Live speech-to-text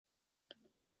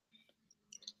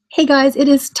Hey guys, it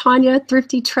is Tonya,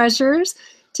 Thrifty Treasures.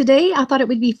 Today I thought it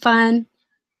would be fun.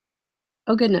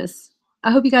 Oh goodness,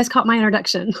 I hope you guys caught my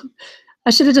introduction.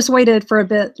 I should have just waited for a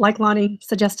bit like Lonnie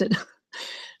suggested.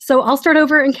 So I'll start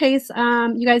over in case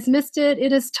you guys missed it.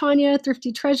 It is Tonya,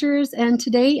 Thrifty Treasures, and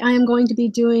today I am going to be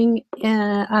doing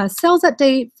a sales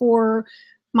update for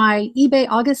my eBay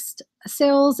August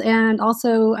sales, and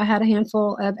also I had a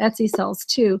handful of Etsy sales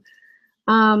too.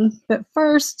 But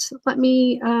first, let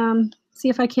me see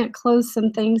if I can't close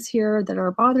some things here that are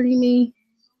bothering me.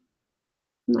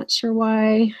 I'm not sure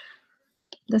why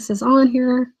this is on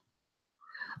here.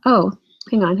 Oh,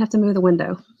 hang on, I have to move the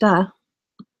window. Duh.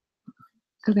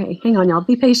 Okay, hang on, y'all.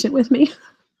 Be patient with me.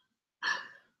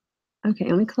 Okay,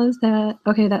 let me close that.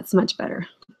 Okay, that's much better.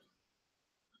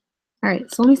 All right,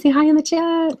 so let me say hi in the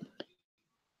chat.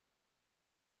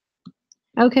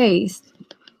 Okay.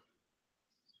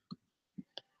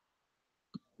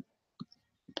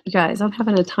 You guys, I'm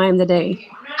having a time today.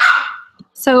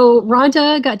 So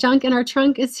Rhonda Got Junk in Our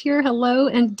Trunk is here. Hello.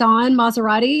 And Dawn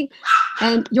Maserati.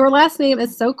 And your last name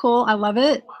is so cool. I love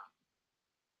it.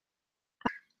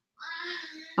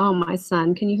 Oh, my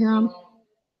son. Can you hear him?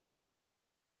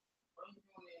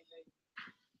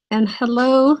 And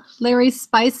hello, Larry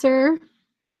Spicer.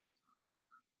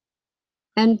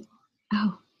 And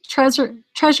oh, Treasure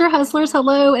Hustlers.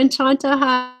 Hello. And Chanta.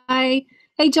 Hi.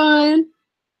 Hey, John.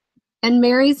 And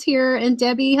Mary's here. And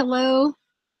Debbie. Hello.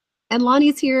 And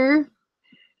Lonnie's here.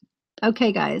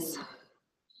 Okay, guys.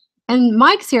 And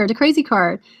Mike's here, the crazy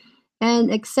card.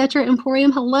 And etc.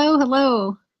 Emporium. Hello.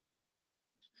 Hello.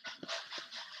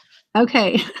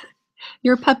 Okay.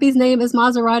 Your puppy's name is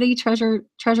Maserati, Treasure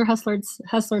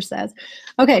Hustler says.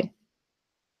 Okay.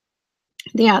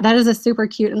 Yeah, that is a super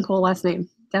cute and cool last name.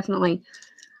 Definitely.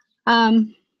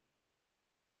 Hey,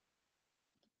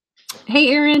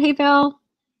 Erin. Hey, Val.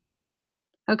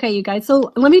 Okay, you guys.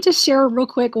 So let me just share real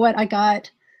quick what I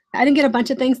got. I didn't get a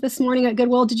bunch of things this morning at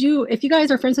Goodwill. Did you, if you guys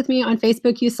are friends with me on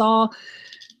Facebook, you saw,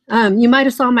 you might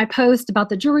have saw my post about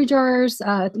the jewelry jars.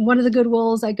 One of the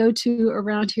Goodwills I go to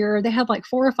around here, they had like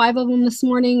 4 or 5 of them this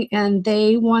morning, and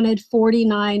they wanted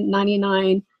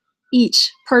 $49.99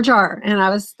 each per jar, and I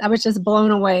was just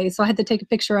blown away. So I had to take a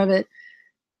picture of it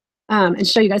and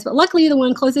show you guys. But luckily, the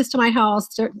one closest to my house,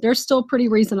 they're still pretty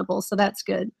reasonable, so that's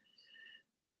good.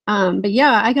 But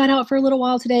yeah, I got out for a little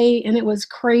while today, and it was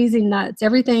crazy nuts.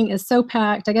 Everything is so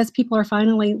packed. I guess people are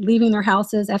finally leaving their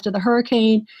houses after the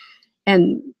hurricane,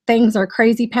 and things are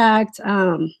crazy packed.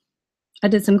 I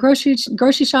did some grocery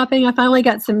shopping. I finally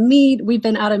got some meat. We've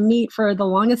been out of meat for the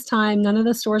longest time. None of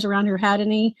the stores around here had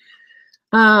any.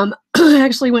 I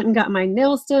actually went and got my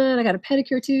nails done. I got a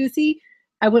pedicure too. See,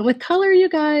 I went with color, you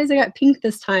guys. I got pink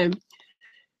this time.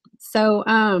 So,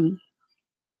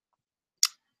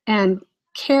 and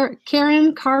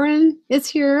Karen is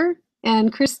here,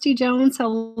 and Christy Jones,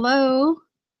 hello.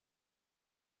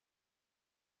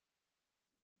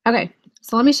 Okay,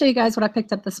 so let me show you guys what I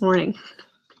picked up this morning.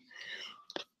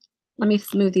 Let me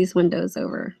smooth these windows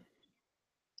over.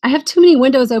 I have too many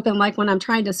windows open, like when I'm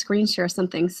trying to screen share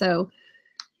something, so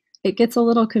it gets a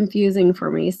little confusing for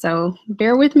me. So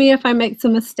bear with me if I make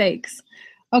some mistakes.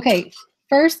 Okay,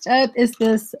 first up is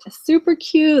this super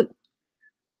cute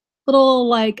little,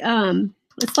 like,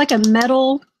 it's like a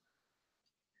metal,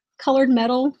 colored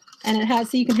metal, and it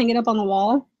has, so you can hang it up on the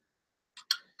wall.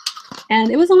 And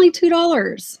it was only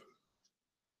 $2. Isn't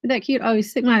that cute? Oh, you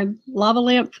stick my lava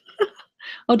lamp.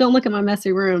 Oh, don't look at my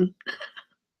messy room.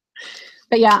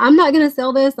 But yeah, I'm not going to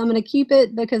sell this. I'm going to keep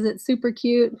it because it's super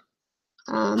cute.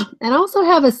 And I also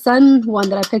have a sun one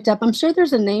that I picked up. I'm sure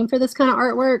there's a name for this kind of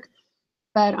artwork,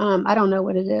 but I don't know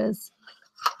what it is.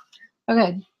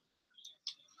 Okay.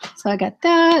 So I got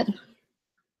that.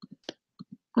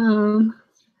 A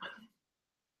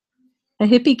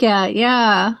hippie cat,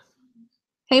 yeah.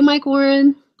 Hey, Mike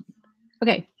Warren.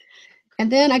 Okay.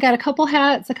 And then I got a couple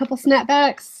hats, a couple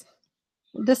snapbacks.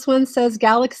 This one says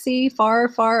Galaxy Far,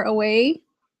 Far Away.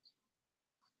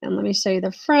 And let me show you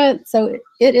the front. So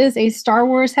it is a Star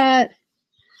Wars hat.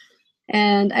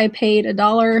 And I paid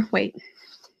 $1. Wait,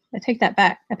 I take that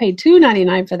back. I paid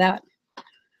 $2.99 for that.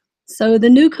 So the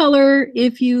new color,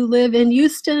 if you live in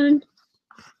Houston,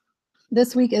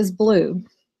 this week is blue.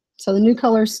 So the new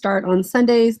colors start on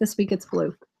Sundays. This week it's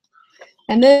blue.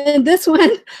 And then this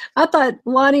one, I thought,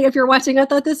 Lonnie, if you're watching, I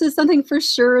thought this is something for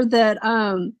sure that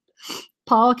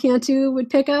Paul Cantu would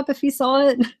pick up if he saw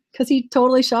it, because he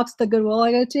totally shops at the Goodwill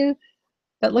I go to.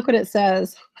 But look what it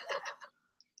says.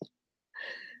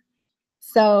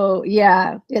 So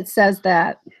yeah, it says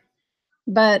that.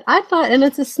 But I thought, and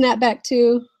it's a snapback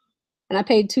too, and I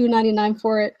paid $2.99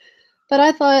 for it. But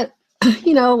I thought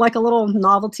you know, like a little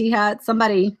novelty hat.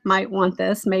 Somebody might want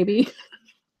this, maybe.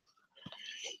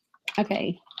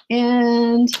 Okay,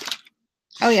 and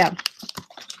oh yeah.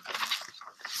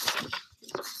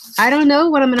 I don't know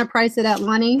what I'm going to price it at,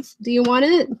 Lonnie. Do you want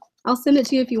it? I'll send it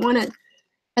to you if you want it.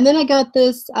 And then I got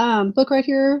this book right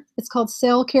here. It's called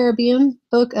Sail Caribbean,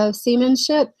 Book of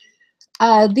Seamanship.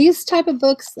 These type of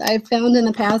books I've found in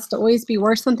the past to always be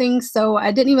worth something, so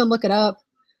I didn't even look it up.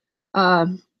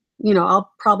 You know,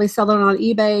 I'll probably sell it on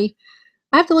eBay.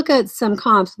 I have to look at some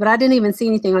comps, but I didn't even see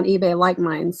anything on eBay like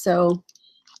mine. So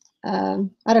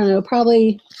I don't know,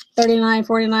 probably 39,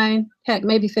 49, heck,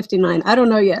 maybe 59. I don't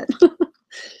know yet.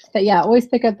 But yeah, always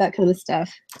pick up that kind of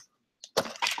stuff.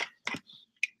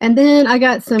 And then I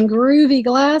got some groovy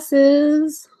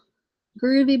glasses.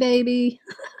 Groovy, baby.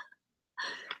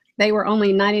 They were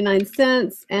only 99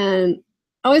 cents. And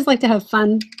I always like to have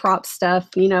fun prop stuff.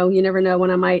 You know, you never know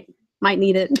when I might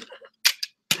need it.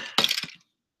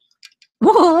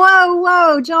 Whoa, whoa,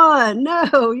 whoa, John.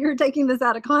 No, you're taking this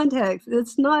out of context.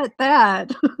 It's not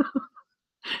that.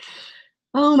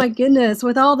 Oh my goodness,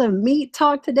 with all the meat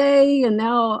talk today and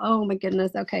now, oh my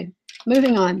goodness. Okay,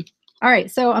 moving on. All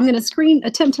right, so I'm going to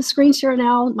attempt to screen share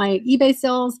now my eBay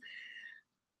sales.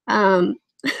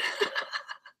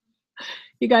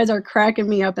 You guys are cracking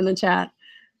me up in the chat.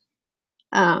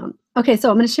 Okay, so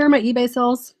I'm going to share my eBay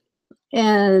sales,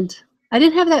 and I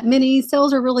didn't have that many.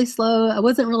 Sales are really slow. I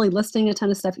wasn't really listing a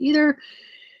ton of stuff either.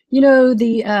 You know,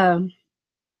 the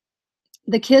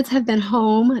kids have been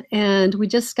home, and we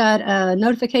just got a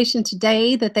notification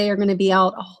today that they are going to be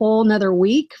out a whole nother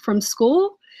week from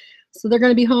school. So they're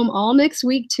going to be home all next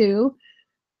week too.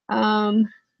 But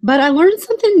I learned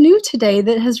something new today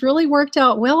that has really worked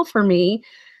out well for me.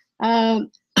 I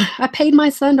paid my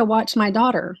son to watch my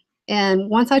daughter. And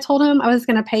once I told him I was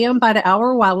going to pay him by the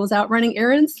hour while I was out running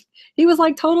errands, he was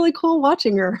like totally cool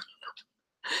watching her.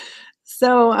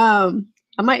 So I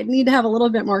might need to have a little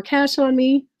bit more cash on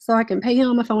me so I can pay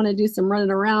him if I want to do some running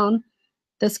around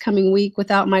this coming week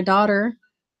without my daughter.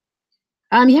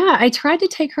 Yeah, I tried to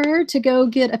take her to go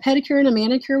get a pedicure and a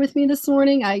manicure with me this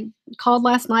morning. I called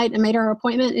last night and made her an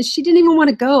appointment, and she didn't even want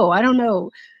to go. I don't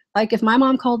know. Like if my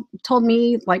mom told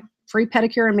me like free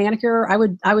pedicure and manicure, I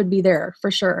would be there for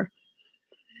sure.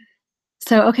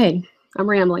 So, okay, I'm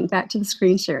rambling. Back to the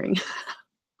screen sharing.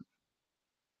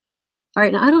 All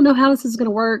right, now I don't know how this is going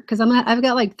to work because I've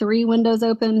got like 3 windows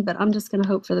open, but I'm just going to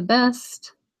hope for the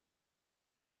best.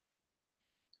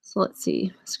 So let's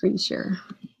see, screen share.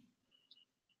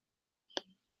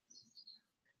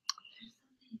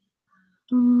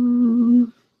 I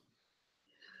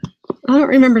don't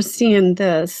remember seeing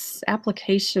this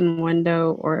application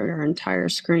window or our entire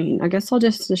screen. I guess I'll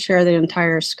just share the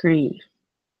entire screen.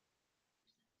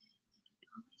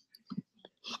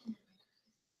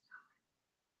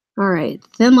 All right,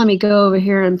 then let me go over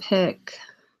here and pick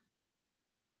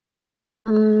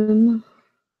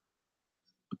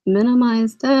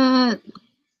minimize that.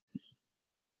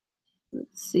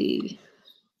 Let's see.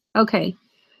 Okay.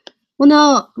 Well,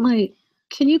 now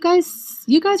you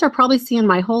guys are probably seeing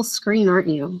my whole screen, aren't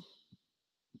you?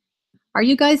 Are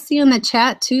you guys seeing the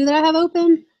chat too that I have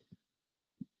open?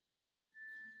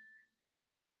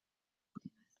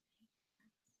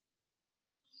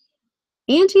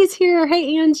 Angie's here.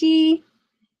 Hey, Angie.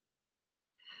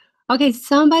 Okay,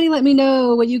 somebody let me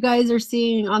know what you guys are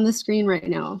seeing on the screen right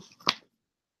now.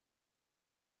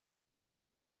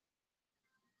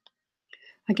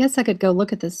 I guess I could go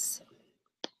look at this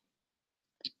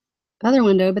other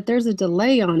window, but there's a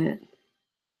delay on it.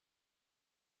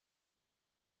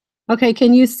 Okay,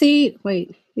 can you see?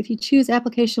 Wait, if you choose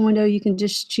application window, you can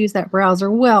just choose that browser.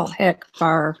 Well, heck,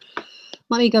 far.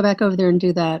 Let me go back over there and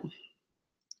do that.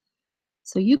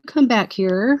 So you come back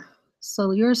here.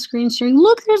 So your screen sharing.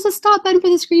 Look, there's a stop button for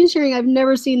the screen sharing. I've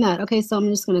never seen that. Okay, so I'm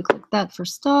just going to click that for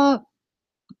stop.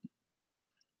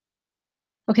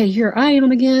 Okay, here I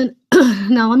am again.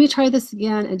 Now let me try this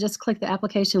again and just click the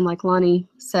application like Lonnie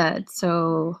said.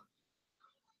 So,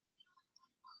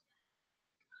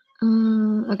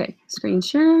 okay, screen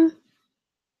share,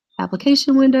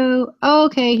 application window.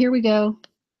 Okay, here we go.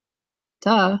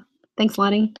 Duh. Thanks,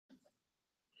 Lonnie.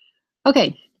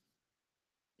 Okay.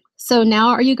 So now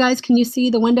are you guys, can you see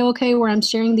the window okay where I'm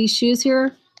sharing these shoes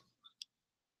here?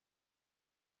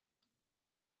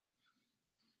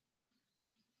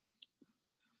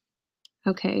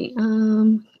 Okay,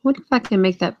 wonder if I can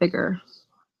make that bigger,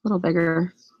 a little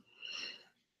bigger.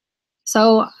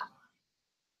 So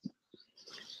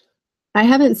I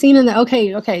haven't seen in the,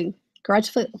 okay. Garage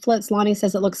Flits, Lonnie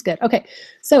says it looks good. Okay,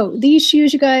 so these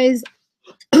shoes, you guys,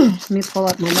 let me pull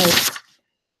up my notes.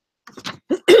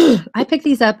 I picked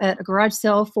these up at a garage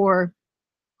sale for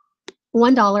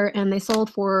 $1 and they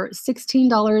sold for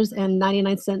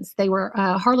 $16.99. They were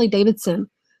Harley Davidson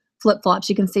flip-flops.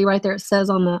 You can see right there, it says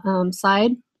on the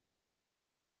side.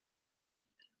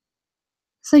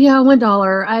 So yeah,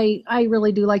 $1. I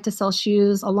really do like to sell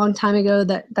shoes. A long time ago,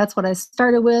 that's what I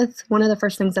started with. One of the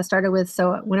first things I started with.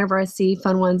 So whenever I see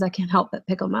fun ones, I can't help but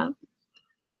pick them up.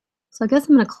 So I guess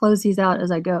I'm going to close these out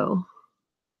as I go.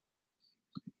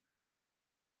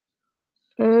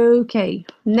 Okay,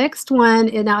 next one.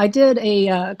 And now I did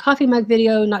a coffee mug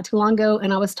video not too long ago,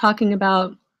 and I was talking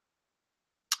about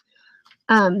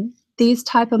these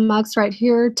type of mugs right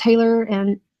here, Taylor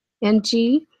and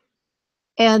NG.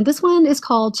 And this one is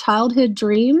called Childhood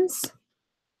Dreams.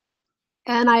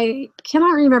 And I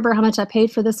cannot remember how much I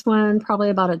paid for this one, probably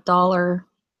about $1.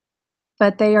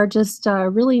 But they are just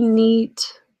really neat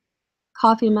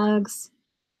coffee mugs.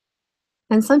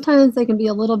 And sometimes they can be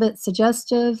a little bit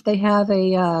suggestive. They have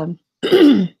a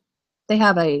they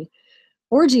have a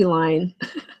orgy line,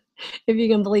 if you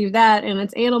can believe that, and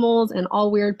it's animals in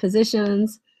all weird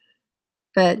positions.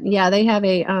 But yeah, they have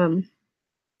a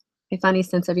funny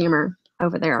sense of humor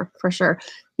over there for sure.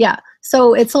 Yeah,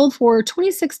 so it sold for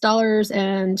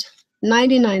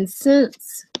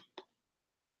 $26.99.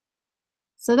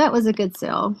 So that was a good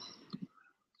sale.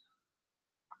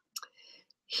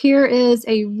 Here is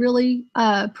a really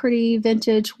pretty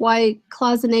vintage white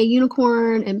cloisonné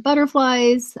unicorn and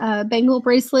butterflies bangle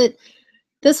bracelet.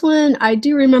 This one, I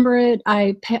do remember it.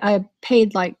 I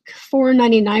paid like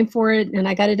 $4.99 for it, and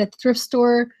I got it at the thrift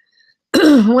store.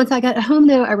 Once I got it home,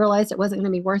 though, I realized it wasn't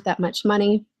going to be worth that much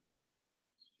money.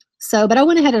 So, but I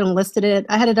went ahead and listed it.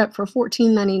 I had it up for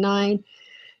 $14.99,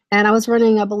 and I was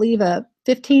running, I believe, a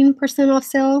 15% off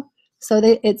sale. So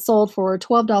it sold for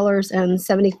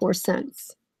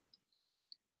 $12.74.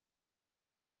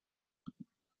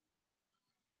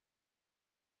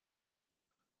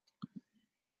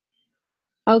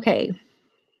 Okay.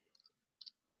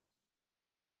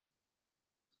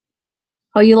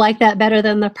 Oh, you like that better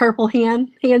than the purple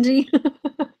Hangy?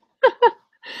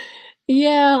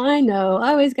 Yeah, I know. I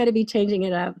always got to be changing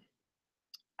it up.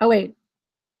 Oh, wait.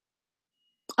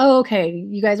 Oh, okay.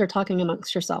 You guys are talking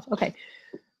amongst yourself. Okay.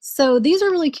 So these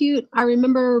are really cute. I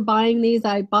remember buying these.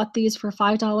 I bought these for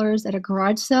 $5 at a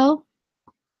garage sale.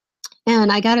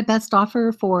 And I got a best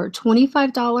offer for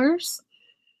 $25.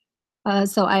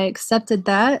 So I accepted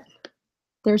that.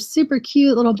 They're super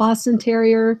cute little Boston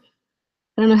Terrier.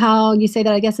 I don't know how you say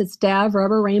that. I guess it's Dav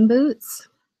rubber rain boots.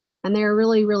 And they're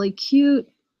really, really cute.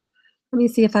 Let me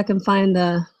see if I can find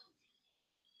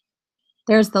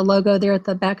there's the logo there at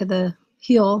the back of the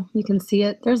heel. You can see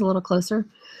it. There's a little closer.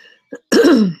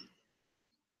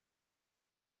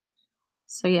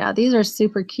 So yeah, these are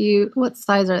super cute. What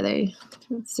size are they?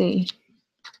 Let's see.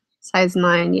 Size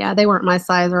 9. Yeah, they weren't my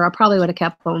size, or I probably would have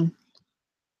kept them.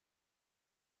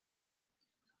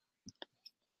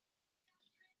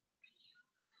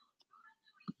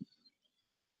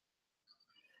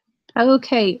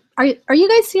 Okay, are you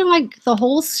guys seeing like the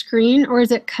whole screen, or is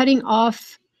it cutting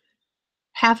off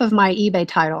half of my eBay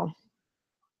title?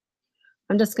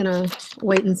 I'm just gonna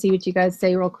wait and see what you guys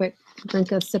say real quick.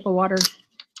 Drink a sip of water.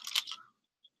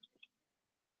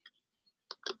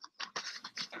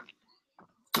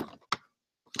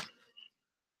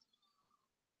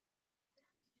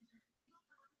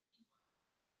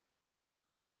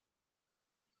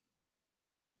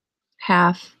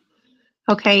 Half.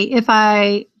 Okay, if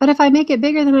I make it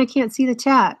bigger, then I can't see the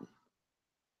chat.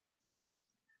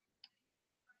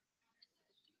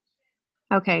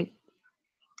 Okay,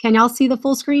 can y'all see the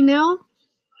full screen now?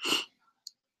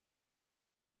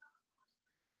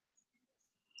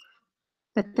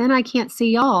 But then I can't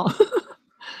see y'all.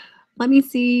 Let me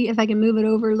see if I can move it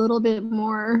over a little bit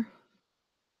more.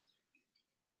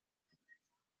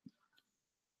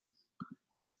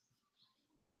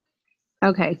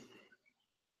 Okay.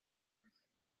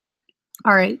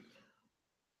 All right.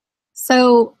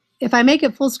 So if I make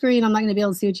it full screen, I'm not going to be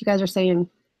able to see what you guys are saying.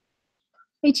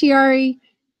 Hey, Chiari,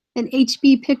 and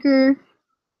HB Picker,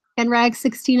 and Rag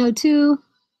 1602.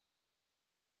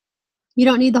 You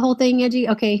don't need the whole thing, Angie?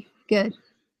 Okay, good.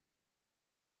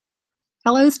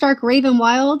 Hello, Stark Raven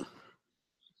Wild.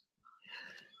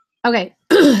 Okay,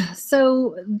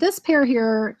 so this pair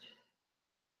here,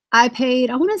 I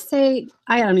paid, I want to say,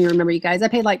 I don't even remember, you guys. I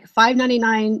paid like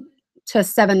 $5.99 to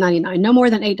 $7.99. No more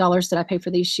than $8 did I pay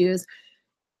for these shoes.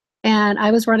 And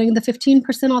I was running the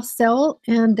 15% off sale,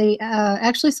 and they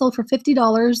actually sold for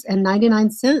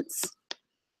 $50.99.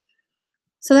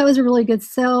 So that was a really good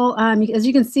sale. As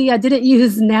you can see, I didn't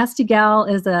use nasty gal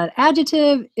as an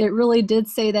adjective. It really did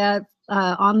say that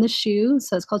on the shoe.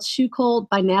 So it's called Shoe Cult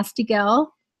by Nasty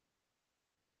Gal.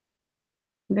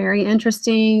 Very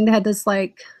interesting. They had this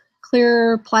like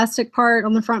clear plastic part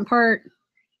on the front part.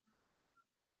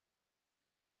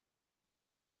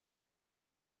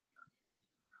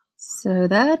 So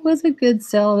that was a good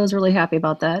sale. I was really happy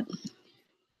about that.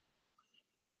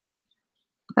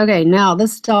 Okay, now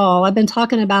this doll, I've been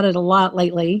talking about it a lot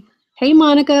lately. Hey,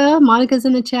 Monica. Monica's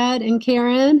in the chat, and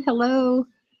Karen, hello.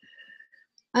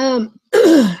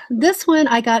 This one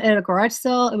I got at a garage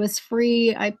sale. It was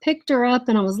free. I picked her up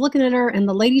and I was looking at her, and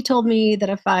the lady told me that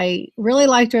if I really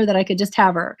liked her that I could just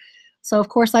have her. So of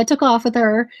course I took off with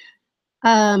her.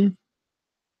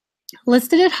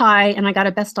 Listed it high, and I got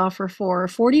a best offer for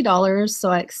 $40, so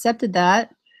I accepted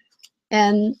that.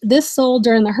 And this sold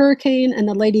during the hurricane, and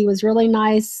the lady was really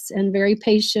nice and very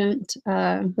patient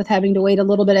with having to wait a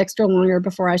little bit extra longer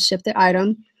before I shipped the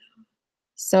item.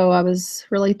 So I was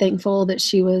really thankful that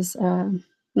she was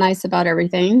nice about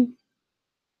everything.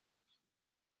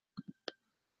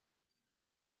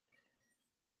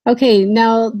 Okay,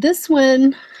 now this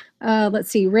one, let's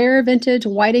see, Rare Vintage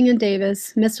Whiting and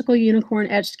Davis Mystical Unicorn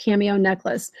Etched Cameo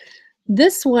Necklace.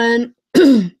 This one,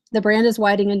 the brand is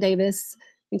Whiting and Davis,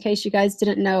 in case you guys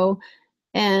didn't know.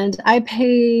 And I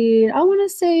paid, I want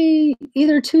to say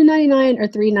either $2.99 or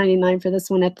 $3.99 for this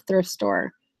one at the thrift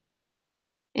store.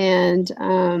 And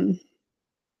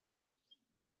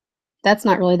that's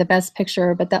not really the best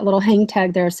picture, but that little hang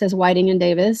tag there says Whiting and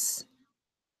Davis.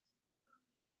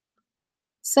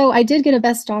 So I did get a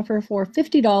best offer for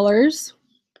 $50.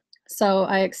 So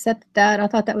I accepted that. I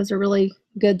thought that was a really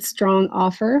good, strong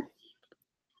offer.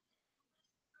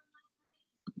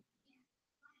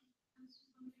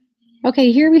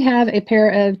 Okay, here we have a pair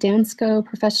of Dansko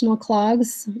professional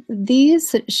clogs.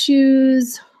 These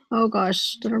shoes, oh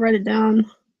gosh, did I write it down?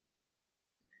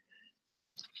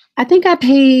 I think I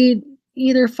paid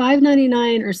either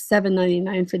 $5.99 or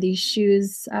 $7.99 for these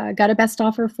shoes. Got a best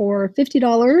offer for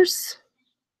 $50,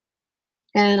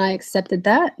 and I accepted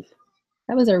that.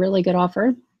 That was a really good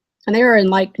offer. And they were in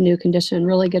like new condition,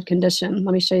 really good condition.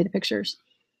 Let me show you the pictures.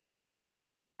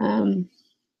 So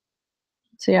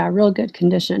yeah, real good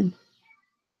condition.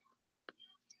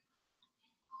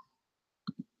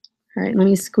 All right, let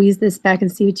me squeeze this back and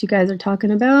see what you guys are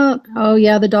talking about. Oh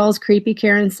yeah, the doll's creepy,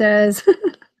 Karen says.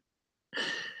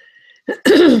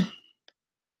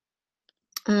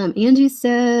 Angie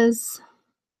says,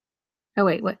 oh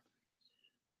wait, what?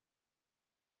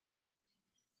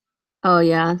 Oh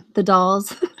yeah, the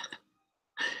dolls.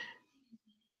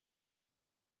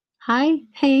 Hi,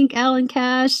 Hank, Alan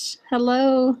Cash,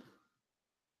 hello.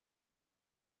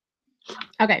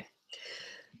 Okay,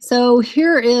 so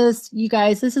here is, you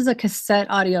guys, this is a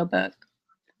cassette audiobook.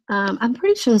 I'm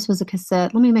pretty sure this was a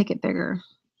cassette. Let me make it bigger,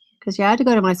 because yeah, I had to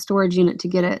go to my storage unit to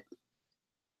get it.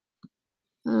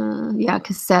 Yeah,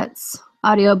 cassettes,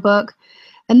 audiobook.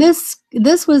 And this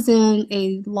was in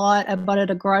a lot. I bought it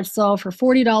at a garage sale for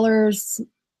 $40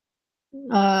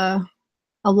 a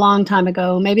long time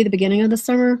ago, maybe the beginning of the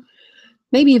summer,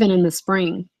 maybe even in the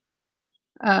spring.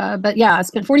 But yeah, I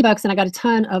spent $40 and I got a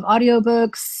ton of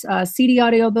audiobooks, CD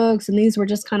audiobooks, and these were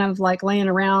just kind of like laying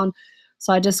around.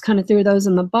 So I just kind of threw those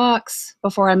in the box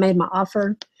before I made my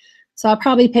offer. So I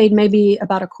probably paid maybe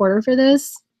about a quarter for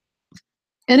this.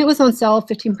 And it was on sale,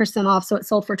 15% off, so it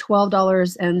sold for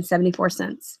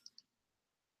 $12.74.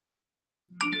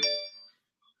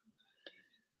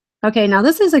 Okay, now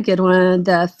this is a good one,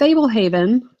 the Fable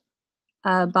Haven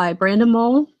by Brandon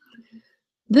Mole.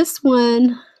 This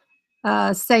one,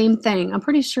 same thing. I'm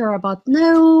pretty sure I bought,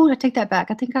 no, I take that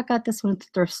back. I think I got this one at the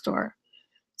thrift store.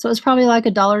 So it was probably like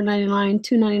 $1.99,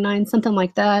 $2.99, something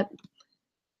like that.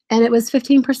 And it was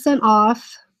 15%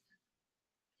 off.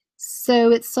 So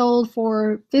it sold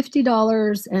for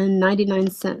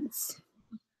 $50.99.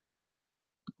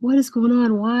 What is going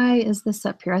on? Why is this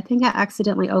up here? I think I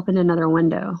accidentally opened another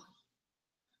window.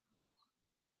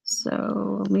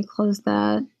 So let me close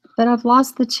that. But I've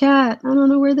lost the chat. I don't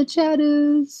know where the chat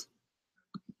is.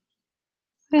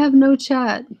 I have no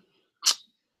chat.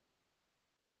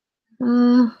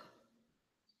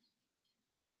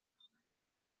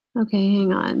 Okay,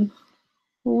 hang on.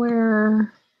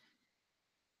 Where?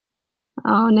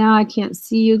 Oh, now I can't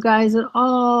see you guys at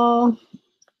all.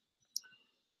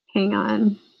 Hang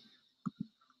on.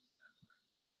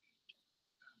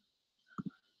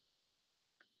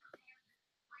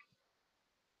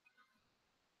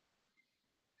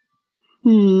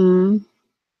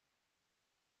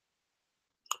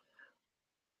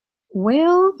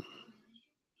 Well,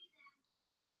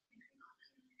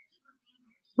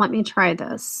 let me try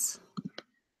this.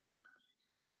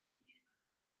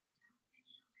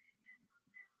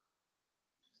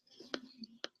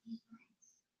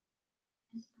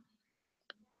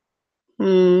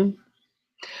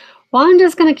 Well, I'm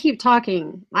just gonna keep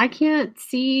talking. I can't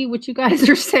see what you guys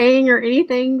are saying or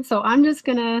anything, so I'm just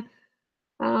gonna,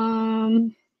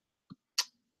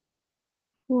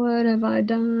 what have I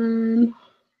done?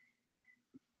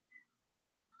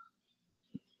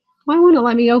 Why won't it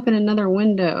let me open another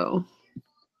window?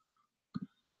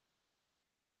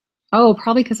 Oh,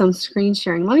 probably because I'm screen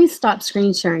sharing. Let me stop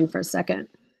screen sharing for a second.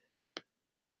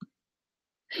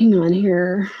 Hang on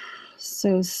here.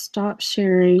 So stop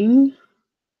sharing.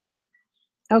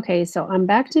 Okay, so I'm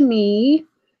back to me.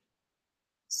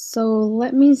 So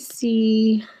let me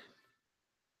see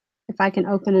if I can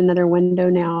open another window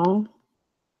now.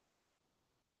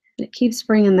 It keeps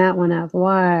bringing that one up.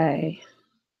 Why?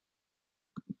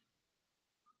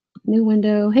 New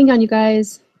window. Hang on, you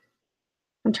guys.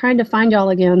 I'm trying to find y'all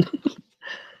again.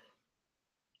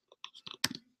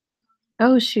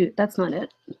 Oh, shoot. That's not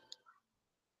it.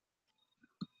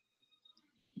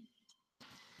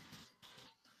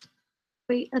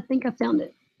 Wait, I think I found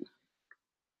it.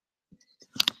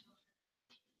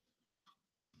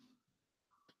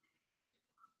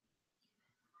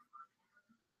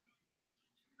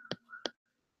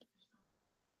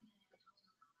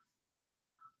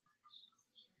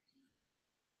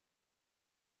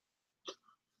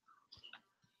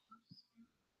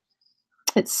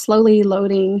 It's slowly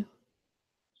loading.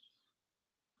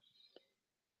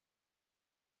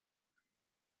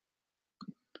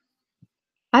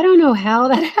 I don't know how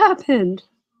that happened.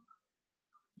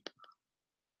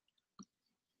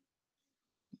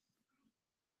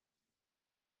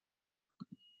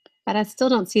 But I still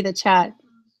don't see the chat.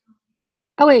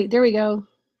 Oh, wait, there we go.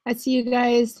 I see you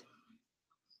guys.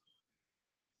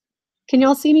 Can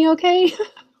y'all see me okay?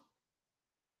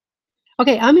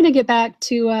 Okay, I'm going to get back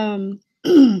to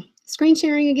screen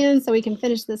sharing again so we can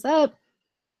finish this up.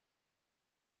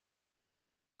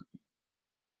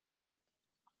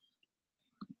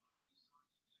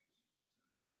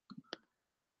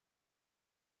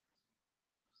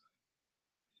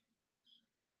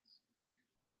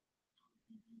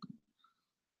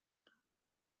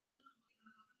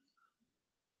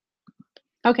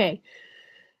 Okay.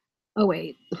 Oh,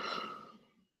 wait.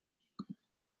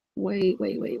 Wait.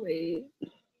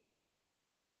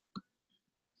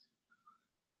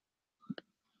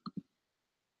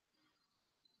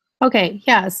 Okay,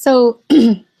 yeah, so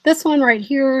this one right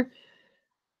here,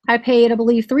 I paid, I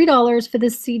believe, $3 for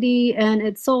this CD, and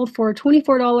it sold for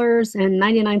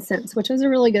 $24.99, which was a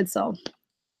really good sell.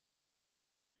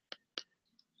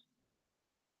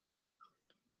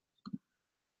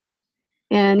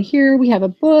 And here we have a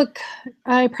book.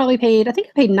 I think I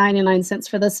paid 99 cents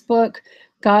for this book,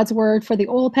 God's Word for the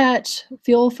Oil Patch,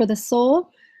 Fuel for the Soul.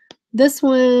 This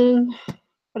one,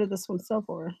 what did this one sell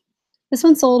for? This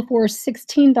one sold for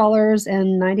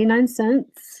 $16.99.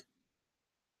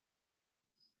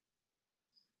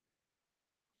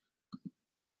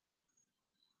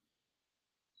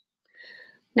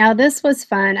 Now this was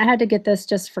fun. I had to get this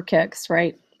just for kicks,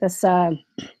 right? This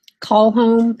call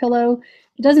home pillow.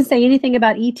 It doesn't say anything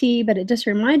about ET, but it just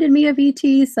reminded me of ET,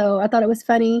 so I thought it was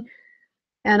funny.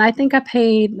 And I think I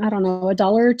paid, I don't know, $1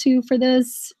 or $2 for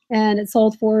this, and it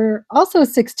sold for also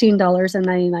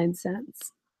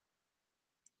 $16.99.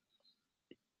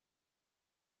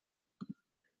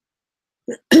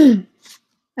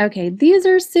 Okay, these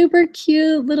are super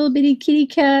cute little bitty kitty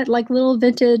cat, like little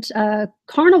vintage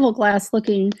carnival glass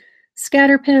looking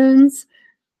scatter pins.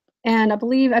 And I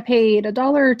believe I paid $1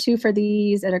 or $2 for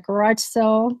these at a garage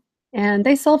sale, and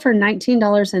they sell for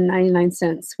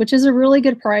 $19.99, which is a really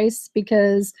good price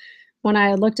because when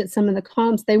I looked at some of the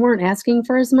comps, they weren't asking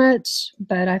for as much,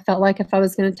 but I felt like if I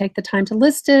was going to take the time to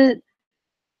list it,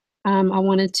 I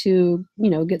wanted to,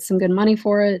 get some good money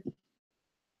for it.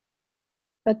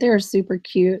 But they're super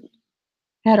cute.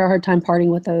 I had a hard time parting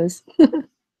with those.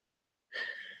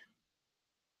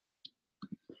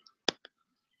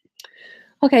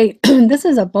 Okay, this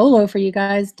is a bolo for you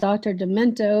guys, Dr.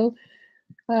 Demento.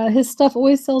 His stuff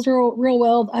always sells real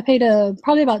well. I paid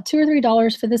probably about $2 or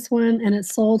 $3 for this one, and it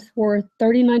sold for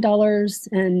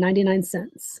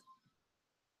 $39.99.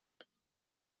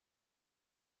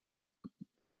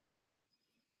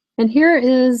 And here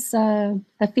is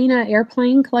Athena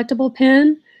Airplane collectible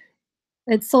pen.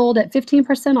 It sold at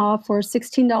 15% off for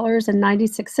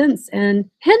 $16.96. And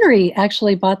Henry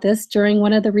actually bought this during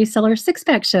one of the reseller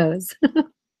six-pack shows.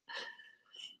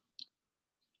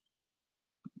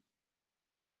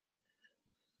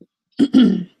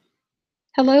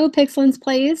 Hello, Pixelin's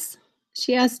Place.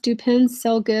 She asked, do pens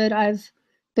sell good? I've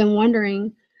been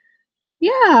wondering.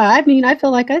 Yeah, I mean, I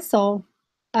feel like I sell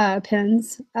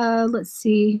pens. Let's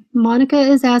see. Monica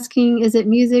is asking, is it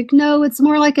music? No, it's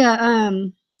more like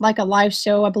a like a live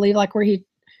show, I believe, like where he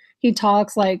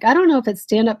talks, like, I don't know if it's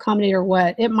stand-up comedy or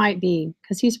what. It might be,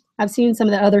 because I've seen some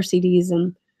of the other CDs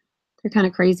and they're kind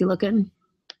of crazy looking.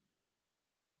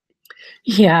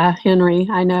 Yeah, Henry,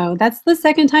 I know. That's the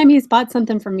second time he's bought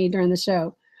something from me during the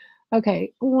show.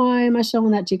 Okay, why am I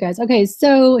showing that to you guys? Okay,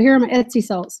 so here are my Etsy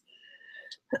sales.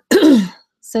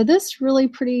 So this really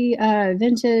pretty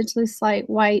vintage, loose light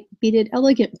white beaded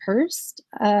elegant purse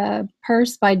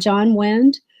by John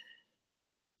Wind.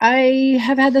 I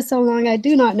have had this so long, I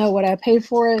do not know what I paid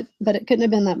for it, but it couldn't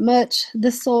have been that much.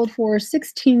 This sold for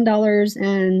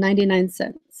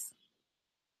 $16.99.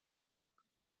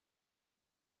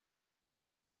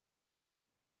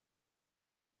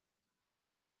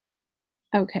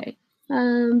 Okay.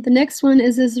 The next one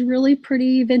is this really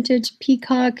pretty vintage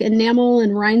peacock enamel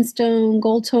and rhinestone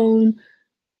gold tone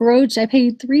brooch. I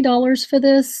paid $3 for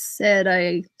this at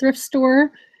a thrift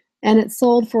store, and it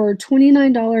sold for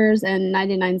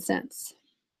 $29.99.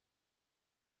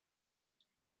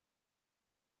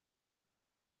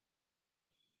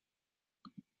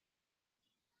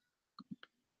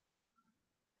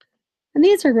 And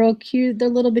these are real cute. They're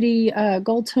little bitty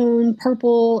gold tone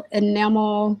purple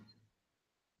enamel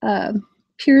uh,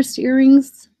 pierced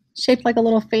earrings shaped like a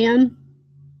little fan.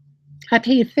 I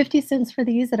paid 50 cents for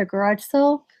these at a garage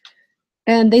sale,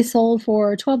 and they sold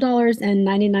for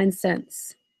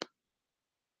 $12.99.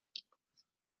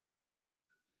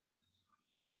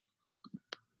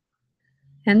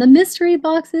 And the mystery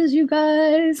boxes, you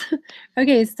guys.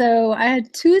 Okay, so I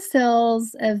had 2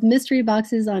 sales of mystery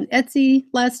boxes on Etsy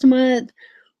last month.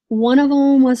 One of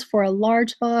them was for a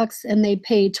large box, and they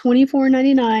paid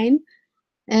 $24.99.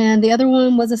 And the other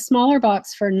one was a smaller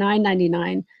box for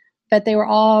 $9.99. But they were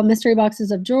all mystery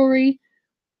boxes of jewelry.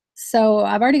 So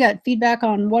I've already got feedback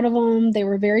on one of them. They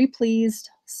were very pleased.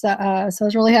 So I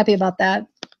was really happy about that.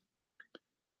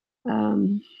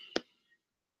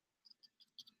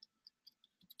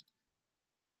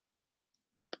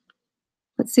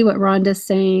 Let's see what Rhonda's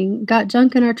saying. Got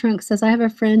junk in our trunk says, I have a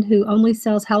friend who only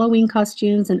sells Halloween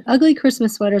costumes and ugly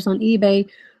Christmas sweaters on eBay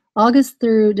August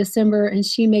through December, and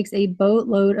she makes a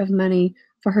boatload of money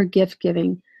for her gift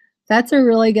giving. That's a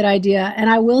really good idea.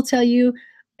 And I will tell you,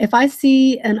 if I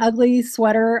see an ugly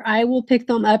sweater, I will pick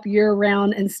them up year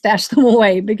round and stash them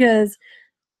away because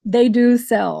they do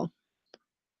sell.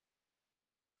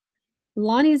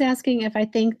 Lonnie's asking if I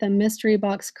think the mystery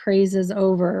box craze is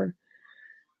over.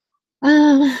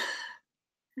 Um,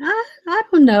 I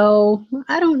don't know.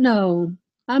 I don't know.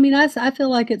 I mean, I feel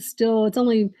like it's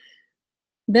only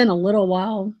been a little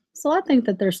while. So I think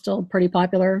that they're still pretty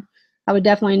popular. I would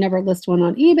definitely never list one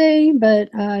on eBay, but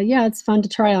yeah, it's fun to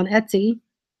try on Etsy.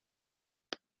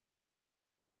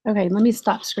 Okay, let me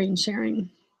stop screen sharing.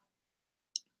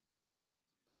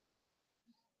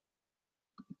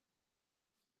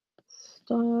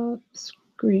 Stop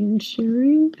screen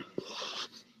sharing.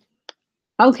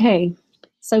 Okay,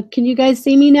 so can you guys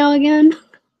see me now again?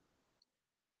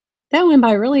 That went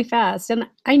by really fast. And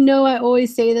I know I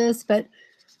always say this, but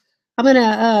I'm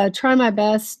gonna try my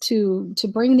best to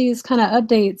bring these kind of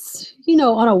updates,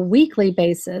 on a weekly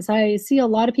basis. I see a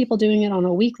lot of people doing it on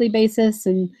a weekly basis,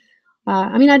 and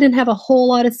I mean, I didn't have a whole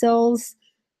lot of sales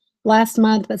last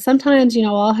month, but sometimes,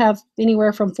 I'll have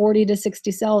anywhere from 40 to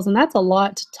 60 sales, and that's a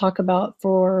lot to talk about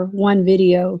for one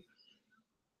video.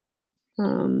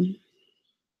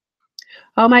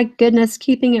 Oh my goodness,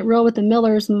 keeping it real with the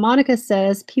Millers. Monica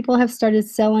says people have started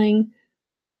selling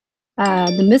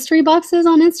the mystery boxes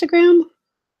on Instagram.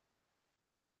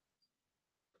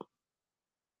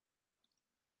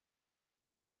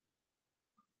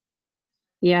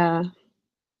 Yeah.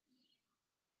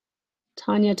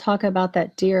 Tonya, talk about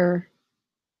that deer.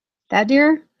 That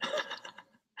deer?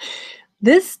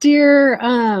 This deer,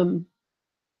 oh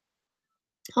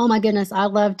my goodness, I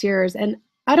love deers. And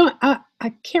I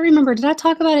can't remember. Did I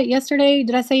talk about it yesterday?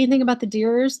 Did I say anything about the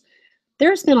deers?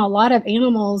 There's been a lot of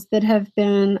animals that have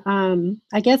been,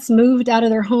 I guess, moved out of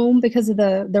their home because of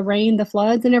the rain, the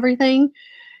floods and everything.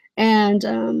 And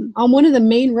on one of the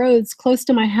main roads close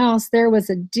to my house, there was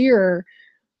a deer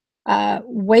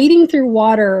wading through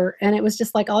water, and it was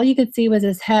just like all you could see was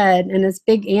his head and his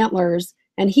big antlers.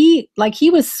 And he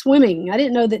was swimming. I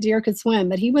didn't know that deer could swim,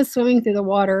 but he was swimming through the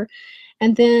water.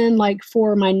 And then, like,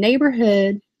 for my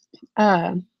neighborhood,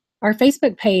 our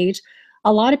Facebook page,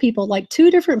 a lot of people, like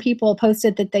 2 different people,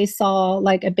 posted that they saw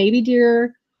like a baby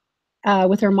deer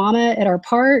with her mama at our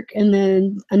park. And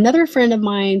then another friend of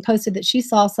mine posted that she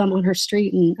saw some on her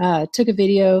street and took a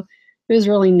video. It was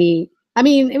really neat. I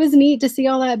mean, it was neat to see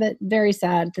all that, but very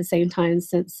sad at the same time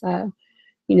since,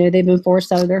 they've been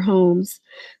forced out of their homes.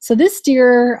 So this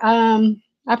deer,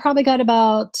 I probably got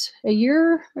about a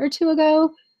year or two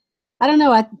ago. I don't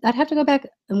know. I'd have to go back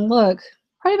and look.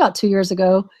 Probably about 2 years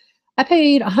ago. I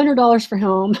paid $100 for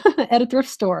him at a thrift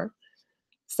store.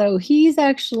 So he's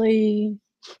actually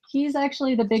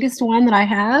the biggest one that I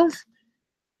have,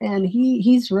 and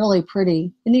he's really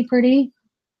pretty. Isn't he pretty?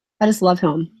 I just love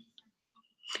him.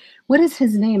 What is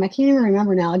his name? I can't even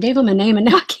remember now. I gave him a name and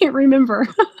now I can't remember.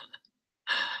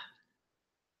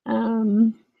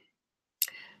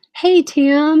 Hey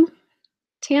Tam.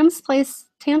 Tam's Place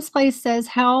says,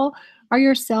 how are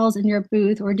your sales in your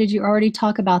booth, or did you already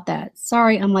talk about that?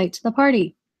 Sorry, I'm late to the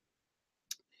party.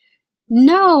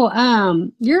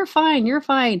 No, you're fine. You're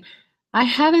fine. I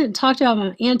haven't talked about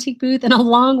my antique booth in a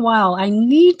long while. I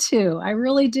need to. I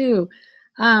really do.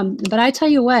 But I tell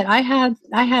you what, I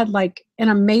had like an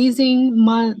amazing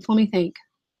month. Let me think.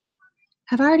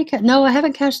 Have I already no, I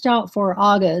haven't cashed out for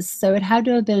August, so it had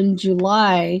to have been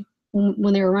July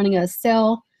when they were running a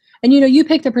sale. And you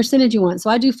pick the percentage you want. So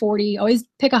I do 40. Always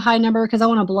pick a high number because I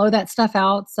want to blow that stuff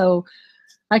out so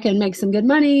I can make some good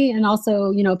money and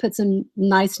also, put some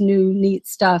nice new neat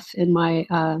stuff in my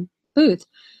booth.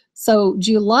 So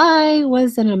July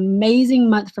was an amazing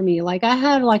month for me. Like I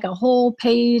had like a whole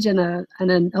page and a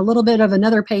little bit of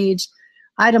another page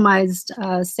itemized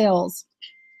sales.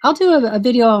 I'll do a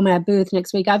video on my booth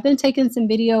next week. I've been taking some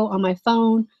video on my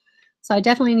phone, so I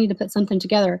definitely need to put something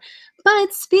together.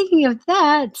 But speaking of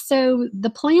that, so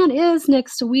the plan is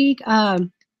next week,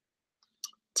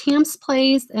 Tam's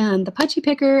Place and the Punchy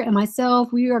Picker and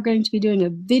myself, we are going to be doing a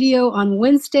video on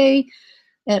Wednesday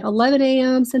at 11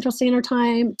 a.m. Central Standard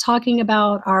Time talking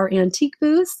about our antique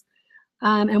booths.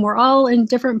 And we're all in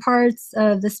different parts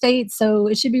of the state, so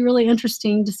it should be really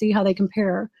interesting to see how they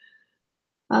compare.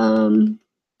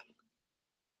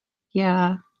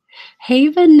 Yeah. Hey,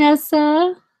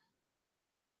 Vanessa.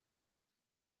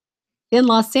 In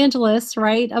Los Angeles,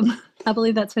 right? I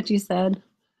believe that's what you said.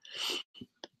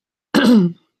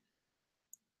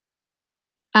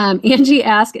 Angie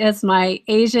asked, is my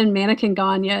Asian mannequin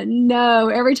gone yet? No,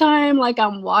 every time like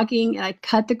I'm walking and I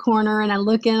cut the corner and I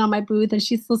look in on my booth and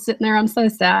she's still sitting there, I'm so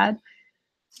sad.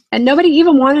 And nobody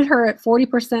even wanted her at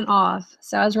 40% off.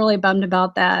 So I was really bummed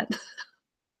about that.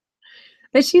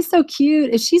 But she's so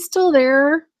cute. Is she still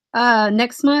there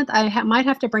next month? I might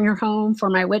have to bring her home for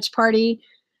my witch party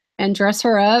and dress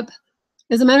her up.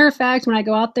 As a matter of fact, when I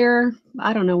go out there,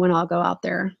 I don't know when I'll go out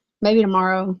there. Maybe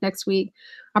tomorrow, next week.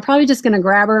 I'm probably just going to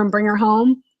grab her and bring her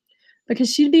home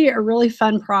because she'd be a really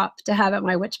fun prop to have at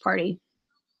my witch party.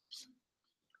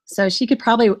 So she could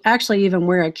probably actually even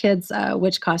wear a kid's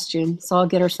witch costume. So I'll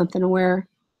get her something to wear.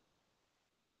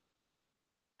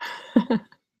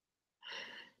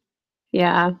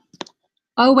 Yeah.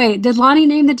 Oh, wait. Did Lonnie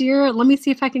name the deer? Let me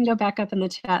see if I can go back up in the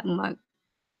chat and look.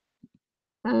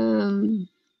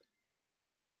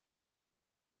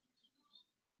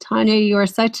 Tonya, you are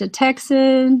such a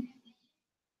Texan.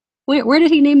 Wait, where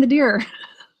did he name the deer?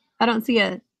 I don't see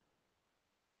it.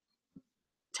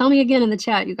 Tell me again in the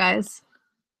chat, you guys.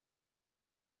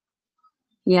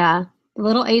 Yeah, the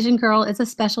little Asian girl is a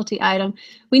specialty item.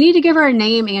 We need to give her a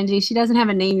name, Angie. She doesn't have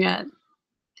a name yet.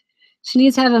 She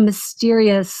needs to have a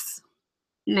mysterious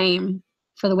name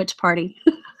for the witch party.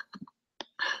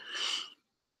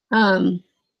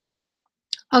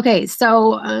 Okay, so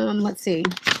let's see.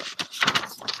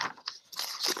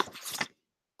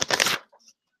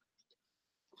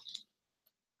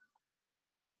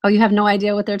 Oh, you have no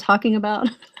idea what they're talking about?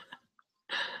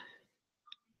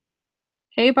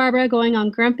 Hey, Barbara, going on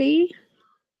Grumpy?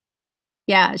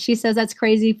 Yeah, she says that's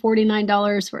crazy,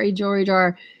 $49 for a jewelry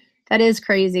jar. That is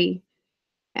crazy.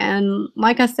 And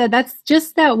like I said, that's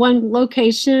just that one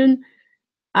location.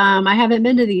 I haven't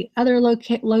been to the other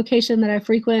location that I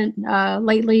frequent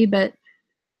lately, but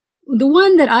the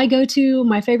one that I go to,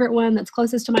 my favorite one that's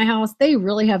closest to my house, they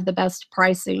really have the best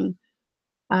pricing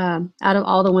out of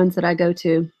all the ones that I go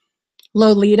to.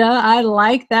 Lolita, I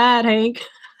like that, Hank.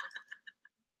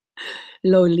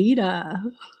 Lolita.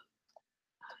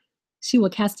 She will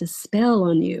cast a spell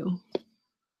on you.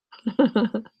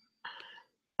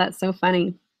 That's so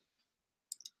funny.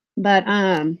 But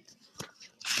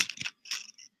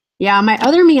yeah, my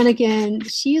other mannequin,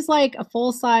 she's like a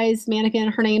full-size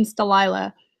mannequin. Her name's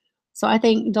Delilah. So I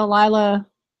think Delilah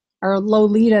or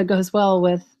Lolita goes well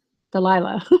with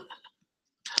Delilah.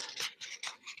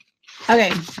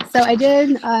 Okay, so I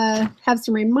did have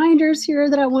some reminders here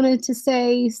that I wanted to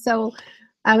say. So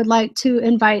I would like to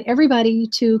invite everybody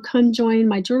to come join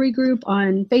my jewelry group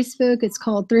on Facebook. It's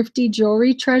called Thrifty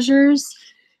Jewelry Treasures.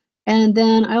 And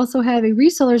then I also have a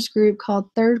resellers group called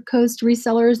Third Coast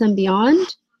Resellers and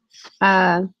Beyond.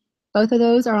 Both of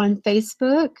those are on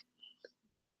Facebook.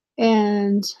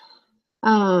 And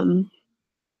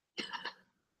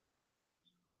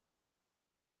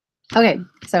okay,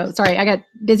 so sorry, I got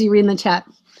busy reading the chat.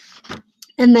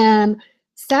 And then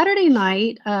Saturday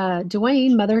night,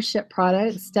 Dwayne, Mothership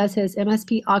Products, does his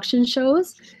MSP auction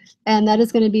shows, and that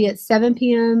is going to be at 7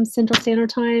 p.m. Central Standard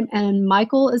Time. And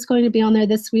Michael is going to be on there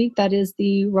this week. That is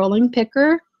the rolling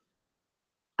picker.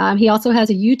 He also has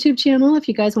a YouTube channel if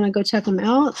you guys want to go check him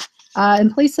out.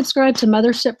 And please subscribe to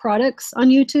Mothership Products on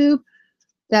YouTube.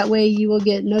 That way you will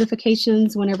get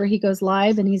notifications whenever he goes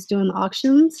live and he's doing the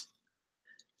auctions.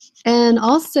 And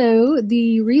also,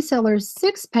 the Resellers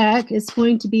 6-pack is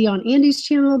going to be on Andy's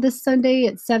channel this Sunday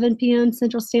at 7 p.m.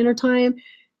 Central Standard Time.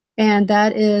 And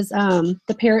that is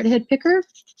the Parrot Head Picker.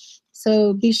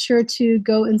 So be sure to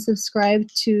go and subscribe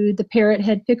to the Parrot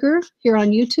Head Picker here on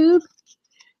YouTube.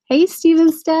 Hey,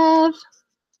 Stephen Steph.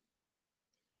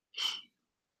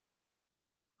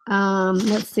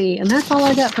 Let's see. And that's all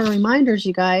I got for reminders,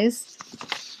 you guys.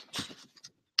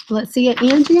 Let's see.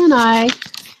 Angie and I,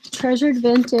 Treasured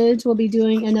Vintage, will be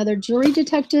doing another Jewelry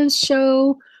Detectives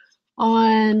show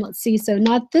on, let's see, so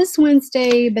not this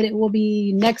Wednesday, but it will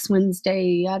be next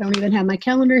Wednesday. I don't even have my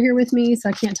calendar here with me, so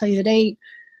I can't tell you the date.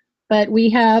 But we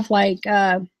have like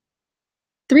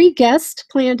 3 guests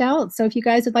planned out. So if you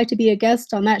guys would like to be a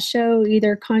guest on that show,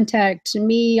 either contact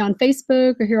me on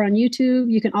Facebook or here on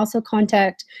YouTube. You can also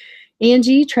contact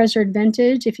Angie, Treasured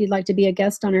Vintage, if you'd like to be a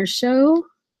guest on our show.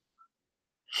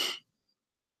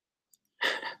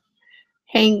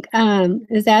 Hank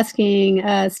is asking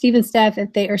Steve and Steph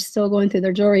if they are still going through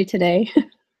their jewelry today.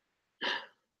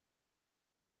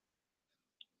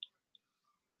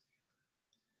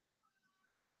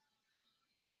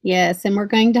 Yes, and we're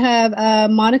going to have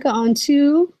Monica on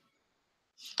too.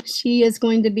 She is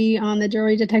going to be on the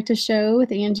Jewelry Detective show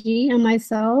with Angie and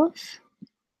myself.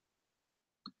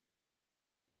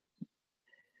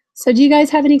 So do you guys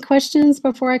have any questions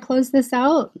before I close this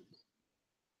out?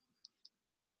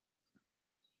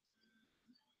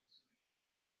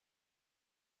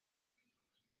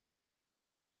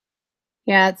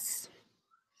 Yeah, it's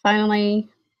finally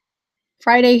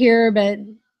Friday here, but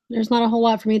there's not a whole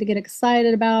lot for me to get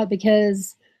excited about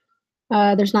because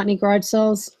there's not any garage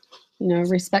sales, you know,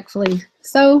 respectfully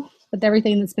so, with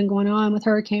everything that's been going on with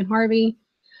Hurricane Harvey.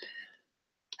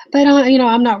 But, you know,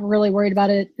 I'm not really worried about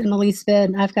it in the least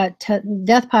bit. I've got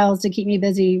death piles to keep me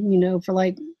busy, you know, for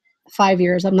like 5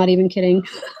 years. I'm not even kidding.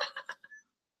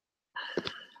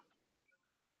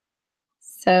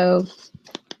 So,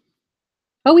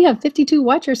 oh, we have 52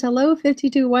 watchers. Hello,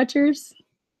 52 watchers.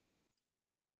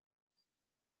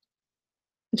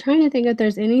 I'm trying to think if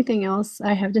there's anything else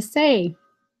I have to say.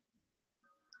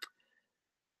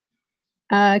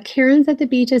 Karen's at the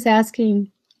beach is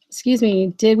asking, excuse me,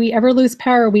 did we ever lose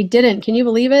power? We didn't. Can you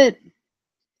believe it?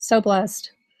 So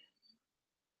blessed.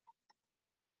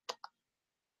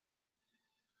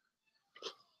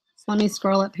 So let me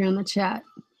scroll up here in the chat.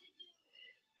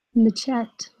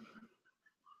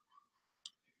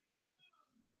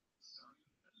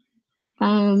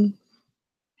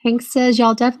 Hank says,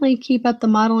 y'all definitely keep up the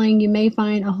modeling. You may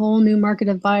find a whole new market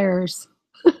of buyers.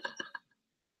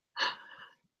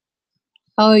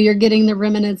 Oh, you're getting the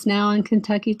remnants now in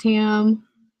Kentucky, Tam.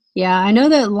 Yeah, I know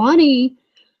that Lonnie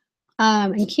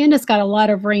and Candace got a lot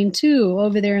of rain too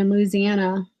over there in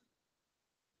Louisiana.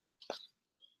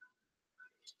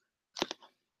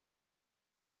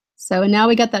 So now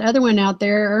we got that other one out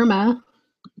there, Irma.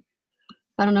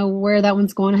 I don't know where that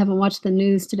one's going. I haven't watched the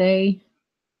news today.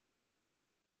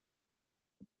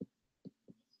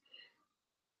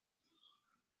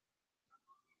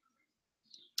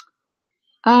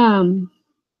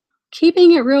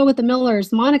 Keeping it real with the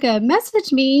Millers. Monica,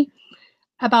 message me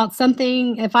about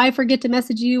something. If I forget to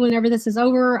message you whenever this is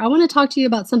over, I want to talk to you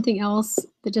about something else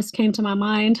that just came to my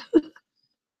mind.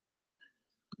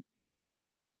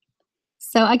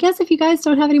 So I guess if you guys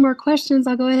don't have any more questions,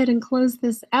 I'll go ahead and close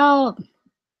this out.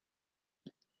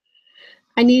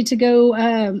 I need to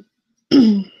go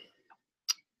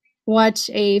watch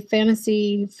a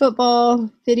fantasy football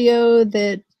video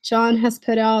that John has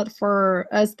put out for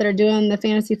us that are doing the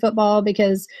fantasy football,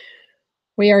 because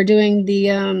we are doing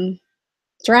the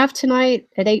draft tonight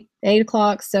at 8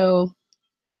 o'clock. So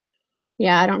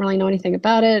yeah, I don't really know anything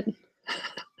about it.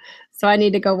 So I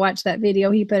need to go watch that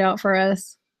video he put out for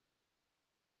us.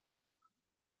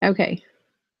 Okay.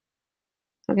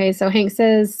 Okay, so Hank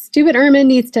says, stupid Irma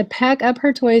needs to pack up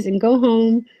her toys and go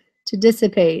home to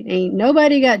dissipate. Ain't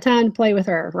nobody got time to play with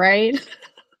her, right?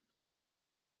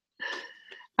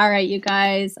 All right, you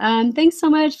guys. Thanks so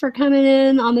much for coming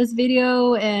in on this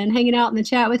video and hanging out in the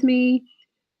chat with me.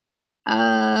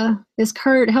 Is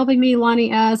Kurt helping me?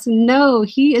 Lonnie asks. No,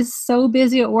 he is so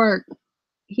busy at work.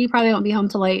 He probably won't be home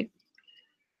till late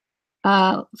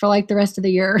for like the rest of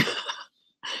the year.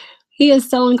 He is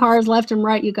selling cars left and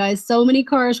right, you guys. So many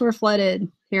cars were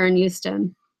flooded here in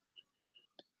Houston.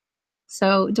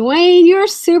 So Dwayne, you're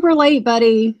super late,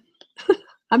 buddy.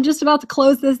 I'm just about to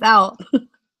close this out.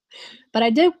 But I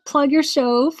did plug your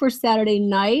show for Saturday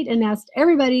night and asked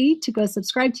everybody to go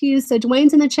subscribe to you. So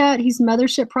Dwayne's in the chat. He's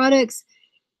Mothership Products.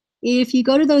 If you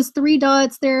go to those 3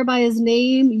 dots there by his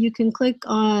name, you can click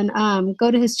on go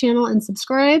to his channel and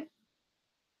subscribe.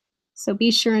 So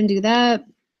be sure and do that.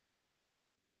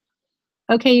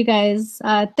 Okay, you guys.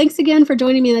 Thanks again for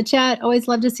joining me in the chat. Always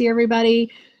love to see everybody.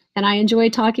 And I enjoy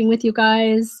talking with you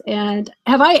guys. And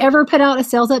have I ever put out a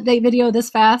sales update video this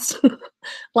fast?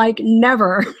 Like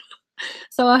never.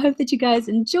 So I hope that you guys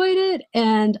enjoyed it,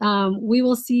 and we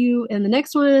will see you in the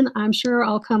next one. I'm sure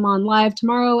I'll come on live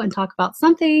tomorrow and talk about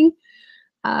something.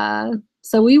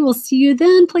 So we will see you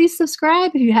then. Please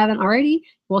subscribe if you haven't already.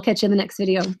 We'll catch you in the next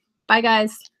video. Bye,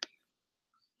 guys.